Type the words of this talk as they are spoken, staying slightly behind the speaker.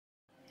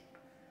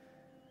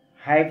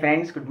Hi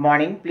friends, good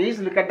morning. Please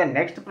look at the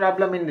next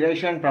problem in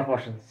ratio and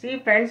proportion. See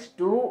friends,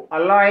 two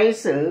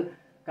alloys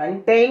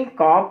contain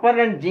copper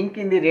and zinc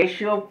in the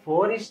ratio of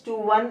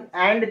 4:1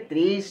 and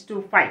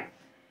 3:5.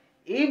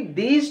 If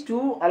these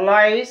two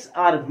alloys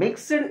are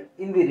mixed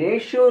in the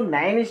ratio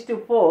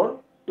 9:4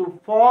 to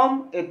form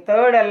a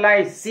third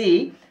alloy C,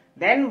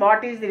 then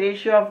what is the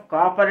ratio of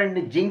copper and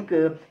zinc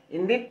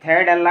in the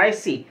third alloy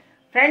C?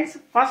 Friends,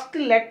 first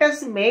let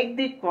us make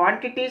the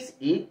quantities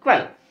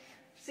equal.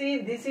 See,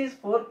 this is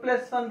 4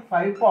 plus 1,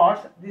 5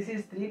 parts. This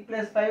is 3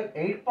 plus 5,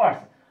 8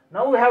 parts.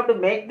 Now we have to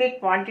make the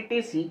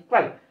quantities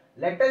equal.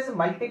 Let us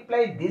multiply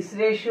this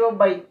ratio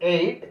by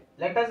 8.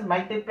 Let us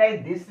multiply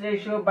this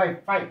ratio by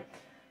 5.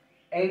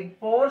 8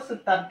 fours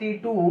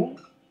 32,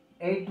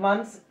 8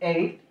 ones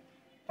 8,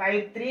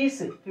 5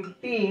 threes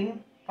 15,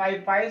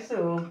 5 fives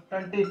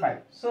 25.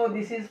 So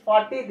this is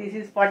 40, this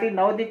is 40.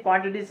 Now the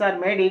quantities are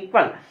made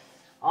equal.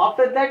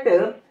 After that,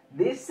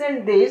 this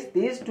and this,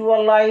 these two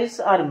alloys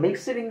are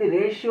mixed in the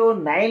ratio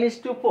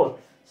 9:4.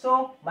 So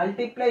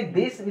multiply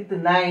this with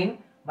 9,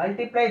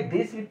 multiply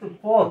this with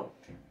 4.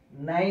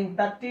 9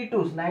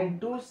 32s, 9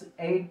 2s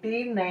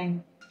 18,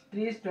 9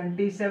 3s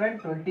 27,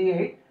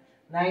 28,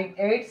 9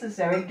 8s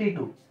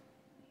 72,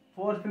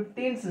 4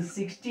 15s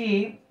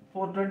 60,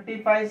 4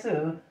 25s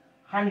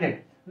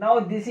 100. Now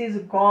this is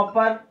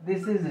copper,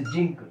 this is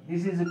zinc,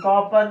 this is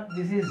copper,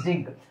 this is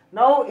zinc.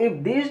 Now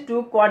if these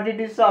two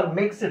quantities are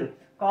mixed,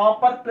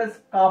 copper plus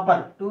copper,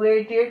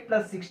 288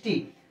 plus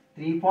 60,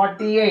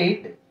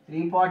 348,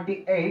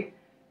 348,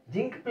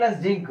 zinc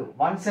plus zinc,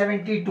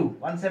 172,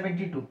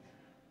 172,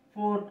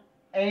 4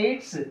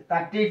 8s,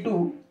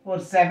 32, 4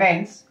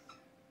 7s,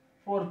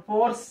 4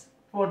 4s,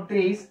 4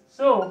 3s.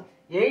 So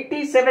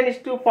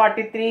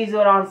 87:43 is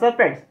your answer,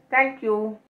 friends. Thank you.